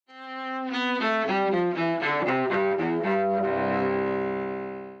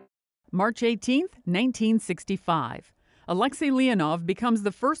March 18, 1965. Alexei Leonov becomes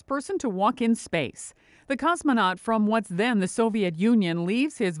the first person to walk in space. The cosmonaut from what's then the Soviet Union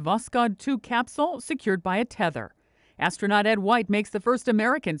leaves his Voskhod 2 capsule secured by a tether. Astronaut Ed White makes the first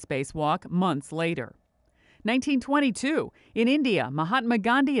American spacewalk months later. 1922. In India, Mahatma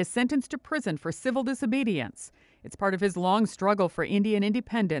Gandhi is sentenced to prison for civil disobedience. It's part of his long struggle for Indian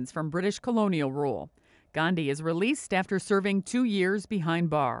independence from British colonial rule. Gandhi is released after serving 2 years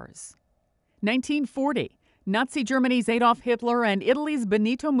behind bars. 1940. Nazi Germany's Adolf Hitler and Italy's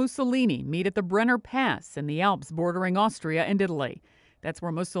Benito Mussolini meet at the Brenner Pass in the Alps bordering Austria and Italy. That's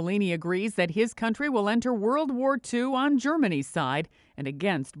where Mussolini agrees that his country will enter World War II on Germany's side and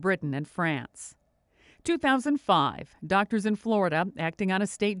against Britain and France. 2005. Doctors in Florida, acting on a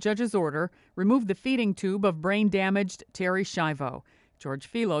state judge's order, removed the feeding tube of brain-damaged Terri Schiavo.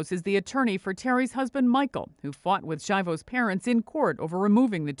 George Filos is the attorney for Terri's husband, Michael, who fought with Schiavo's parents in court over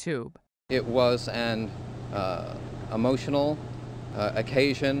removing the tube. It was an emotional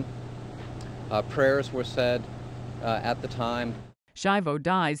occasion. Prayers were said at the time. Schiavo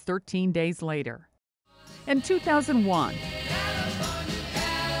dies 13 days later. In 2001,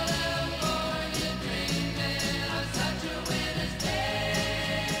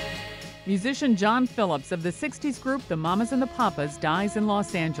 musician John Phillips of the 60s group The Mamas and the Papas dies in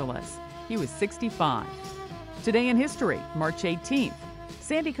Los Angeles. He was 65. Today in history, March 18th.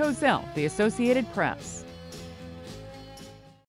 Sandy Kozel, The Associated Press.